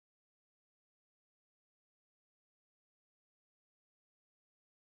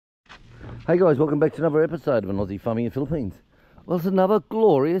Hey guys, welcome back to another episode of an Aussie Farming in Philippines. Well, it's another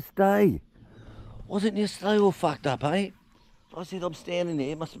glorious day. Wasn't yesterday all fucked up, eh? I said I'm standing there,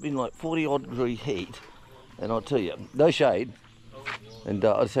 it must have been like 40 odd degree heat. And I'll tell you, no shade. And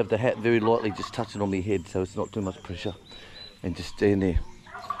I just have the hat very lightly just touching on my head so it's not too much pressure. And just stand there.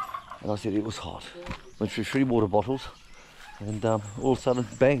 And I said it was hot. Went through 3 water bottles. And all of a sudden,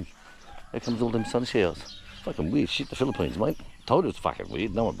 bang. There comes all them sun showers. Fucking weird shit, the Philippines, mate. Told you it's fucking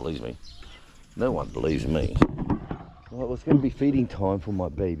weird, no one believes me. No one believes me. Well, it's going to be feeding time for my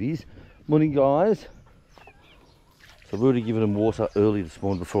babies. Morning, guys. So I've already given them water early this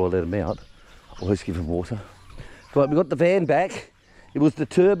morning before I let them out. Always give them water. Right, we got the van back. It was the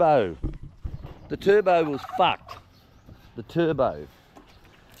turbo. The turbo was fucked. The turbo.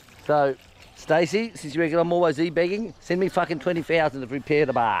 So, Stacey, since you reckon I'm always e-begging, send me fucking 20,000 to repair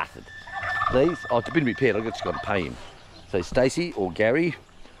the bastard. Please. Oh, it's been repaired. I've just got to pay him. So Stacey or Gary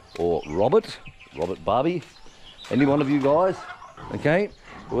or Robert Barbie, any one of you guys, okay?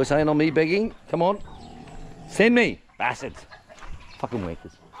 We're saying I'm e-begging. Come on. Send me, bastards. Fucking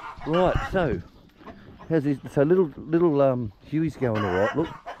wankers. Right, so how's this? So little Huey's going all right. Look,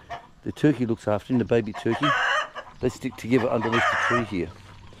 the turkey looks after him, the baby turkey. They stick together underneath the tree here.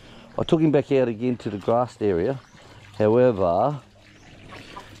 I took him back out again to the grassed area. However,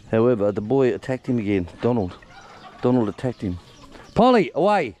 the boy attacked him again. Donald attacked him. Polly,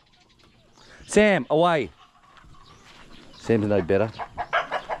 away. Sam, away. Sam's no better.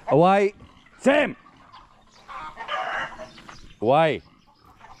 Away. Sam. Away.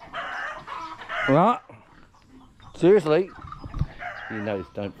 Right. Seriously. You know,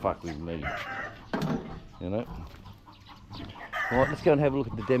 don't fuck with me. You know. Right, let's go and have a look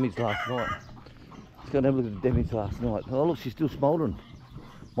at the damage last night. Let's go and have a look at the damage last night. Oh look, she's still smouldering.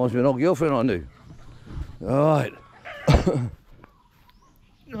 Reminds me of an old girlfriend I knew. Alright.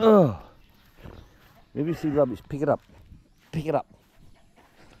 Oh. If you see rubbish, pick it up. Pick it up.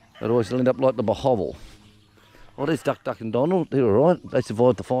 Otherwise you'll end up like the Bahovel. Oh, there's Duck and Donald. They're alright. They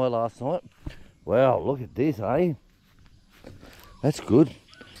survived the fire last night. Wow, look at this, eh? That's good.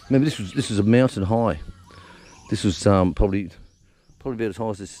 Remember, this was a mountain high. This was probably about as high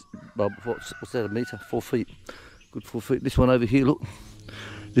as this. What's that, a metre? 4 feet. Good 4 feet. This one over here, look.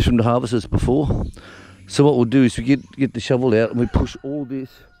 This from the harvesters before. So what we'll do is we get the shovel out and we push all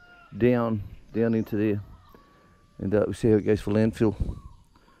this down into there, and we'll see how it goes for landfill.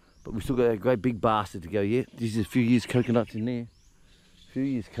 But we've still got a great big bastard to go yet. There's a few years coconuts in there.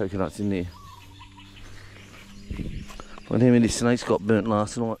 Wonder how many snakes got burnt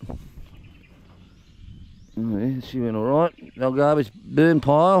last night. Yeah, she went alright. No garbage burn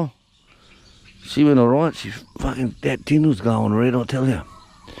pile. She went alright. She fucking, that tin was going red, I tell you.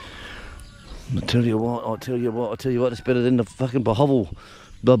 I tell you what, it's better than the fucking Bahovel.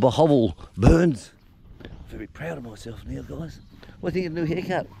 The Bahovel burns. Very proud of myself now, guys. What do you think of the new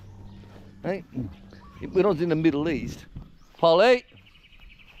haircut? Hey? When I was in the Middle East, Polly!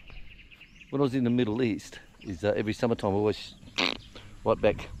 When I was in the Middle East, is every summertime I always right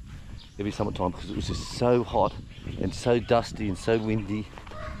back every summertime because it was just so hot and so dusty and so windy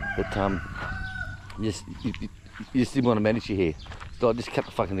that you just didn't want to manage your hair. So I just cut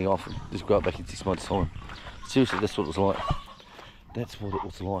the fucking thing off and just grow it back in 6 months' time. Seriously, that's what it was like. That's what it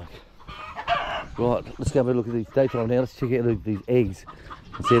was like. Right, let's go have a look at these daytime now. Let's check out these eggs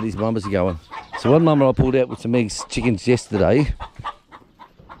and see how these mamas are going. So one mama I pulled out with some eggs, chickens yesterday.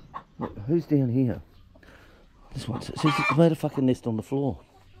 Look, who's down here? This one. So it's made a fucking nest on the floor.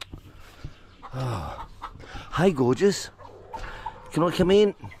 Oh. Hey, gorgeous. Can I come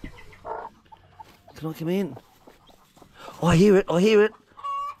in? Can I come in? Oh, I hear it. I hear it.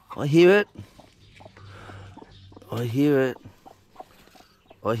 I hear it. I hear it.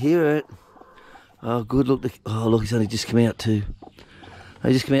 I hear it. Oh, good. Look. Oh, look. He's only just come out too.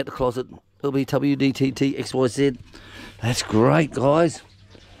 He just come out the closet. LBWDTTXYZ. That's great, guys.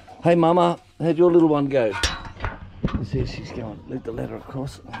 Hey, Mama. How'd your little one go? Let's see if she's going. Leave the ladder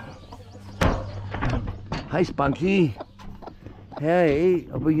across. Hey, Spunky. Hey,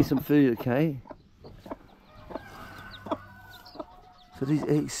 I'll bring you some food, okay? So these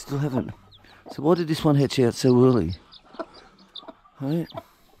eggs still haven't. So why did this one hatch out so early? Right?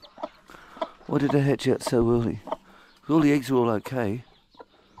 Why did they hatch out so early? All the eggs are all okay.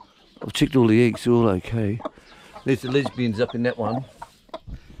 I've checked all the eggs, they're all okay. There's the lesbians up in that one.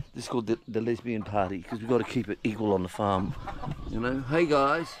 This is called the lesbian party because we've got to keep it equal on the farm. You know? Hey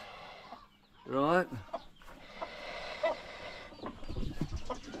guys. Right?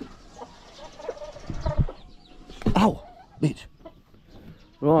 Oh, bitch.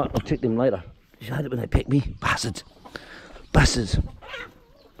 Right, I'll check them later. You hate it when they peck me. Bastards. Bastards.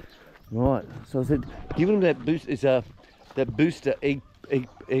 Right, so I said, give them that boost. It's that booster egg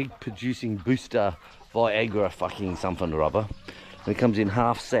producing booster Viagra fucking something or other. And it comes in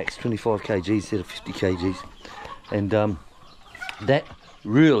half sacks, 25 kgs instead of 50 kgs, and that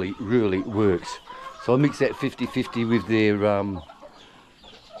really works. So I mix that 50-50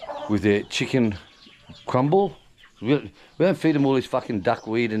 with their chicken crumble. We don't feed them all this fucking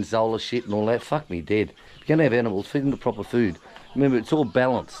duckweed and zola shit and all that. Fuck me dead. If you're gonna have animals, feed them the proper food. Remember, it's all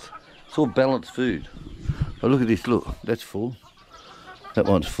balanced. It's all balanced food. Oh, look at this, look. That's full. That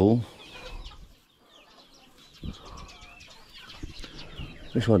one's full.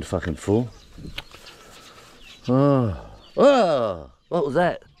 This one's fucking full. Oh. Oh! What was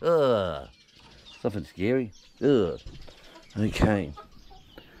that? Ugh. Something scary. Ugh. Okay.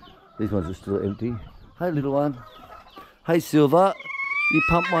 These ones are still empty. Hey, little one. Hey, Silver. You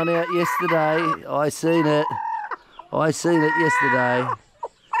pumped one out yesterday. I seen it. I seen it yesterday.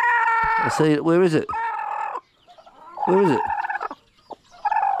 I see it. Where is it? Where is it?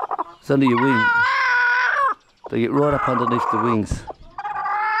 It's under your wing. They get right up underneath the wings.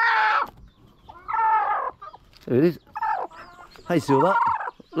 There it is. Hey, Silver.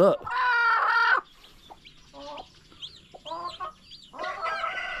 Look.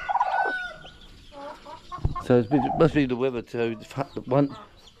 So it must be the weather too. One,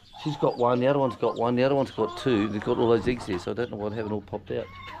 she's got one, the other one's got one, the other one's got two. They've got all those eggs here, so I don't know why they haven't all popped out.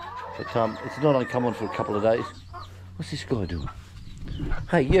 But it's not uncommon for a couple of days. What's this guy doing?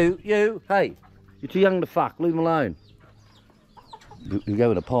 Hey, you, hey, you're too young to fuck. Leave him alone. You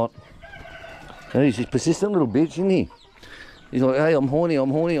go in a pot. And he's this persistent little bitch, isn't he? He's like, hey, I'm horny, I'm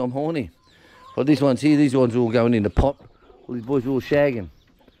horny, I'm horny. But these ones here, these ones are all going in the pot. All these boys are all shagging.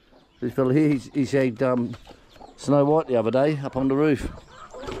 This fella here, he shagged Snow White the other day up on the roof.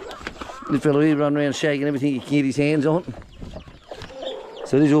 This fella here run around shagging everything he can get his hands on.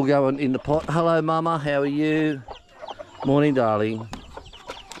 So these all going in the pot. Hello, Mama, how are you? Morning, darling.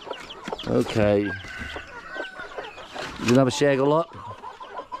 Okay. Is another shag a lot?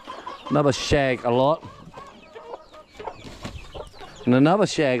 Another shag a lot. And another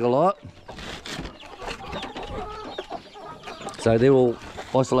shag a lot. So they're all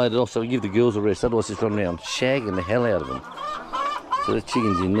isolated off, so we give the girls a rest, otherwise just run around shagging the hell out of them. So the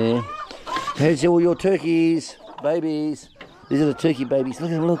chicken's in there. Here's all your turkeys, babies. These are the turkey babies.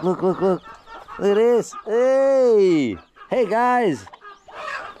 Look at them, look. Look at this. Hey! Hey, guys!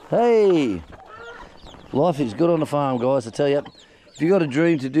 Hey! Life is good on the farm, guys, I tell you. If you got a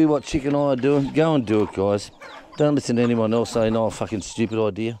dream to do what Chick and I are doing, go and do it, guys. Don't listen to anyone else saying, oh, fucking stupid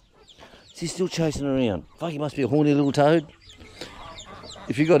idea. Is he still chasing around? Fuck, he must be a horny little toad.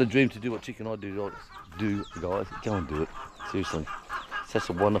 If you got a dream to do what Chick and I do, guys, go and do it. Seriously. Such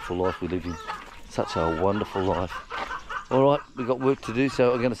a wonderful life we live in. Such a wonderful life. All right, we've got work to do,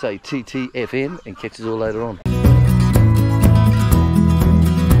 so I'm going to say TTFN and catch us all later on.